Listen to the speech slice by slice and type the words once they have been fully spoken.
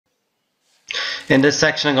In this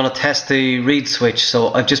section I'm going to test the reed switch.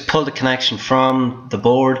 So I've just pulled the connection from the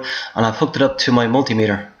board and I've hooked it up to my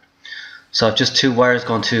multimeter. So I've just two wires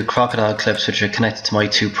going to crocodile clips which are connected to my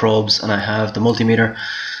two probes, and I have the multimeter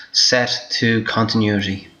set to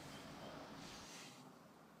continuity,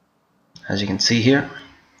 as you can see here.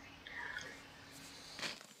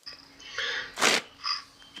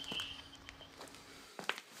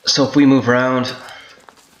 So if we move around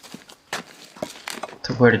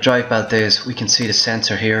to where the drive belt is, we can see the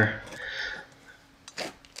sensor here,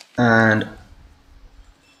 and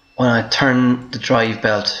when I turn the drive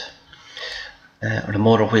belt or the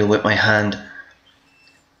motor wheel with my hand,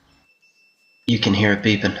 you can hear it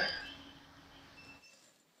beeping.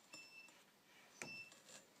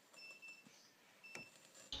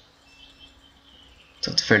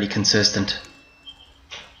 So it's fairly consistent.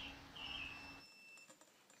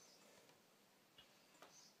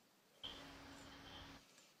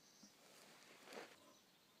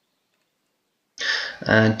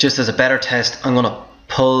 And just as a better test, I'm going to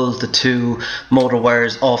pull the two motor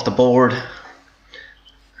wires off the board.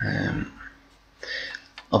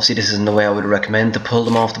 Obviously this isn't the way I would recommend to pull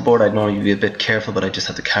them off the board. I'd normally be a bit careful, but I just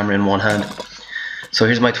have the camera in one hand. So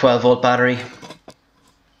here's my 12-volt battery.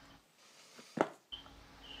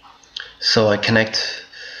 So I connect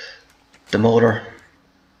the motor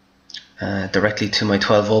directly to my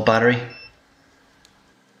 12-volt battery,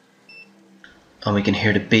 and we can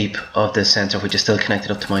hear the beep of the sensor, which is still connected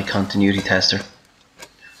up to my continuity tester.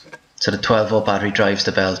 So the 12-volt battery drives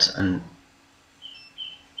the belt and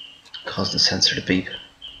causes the sensor to beep.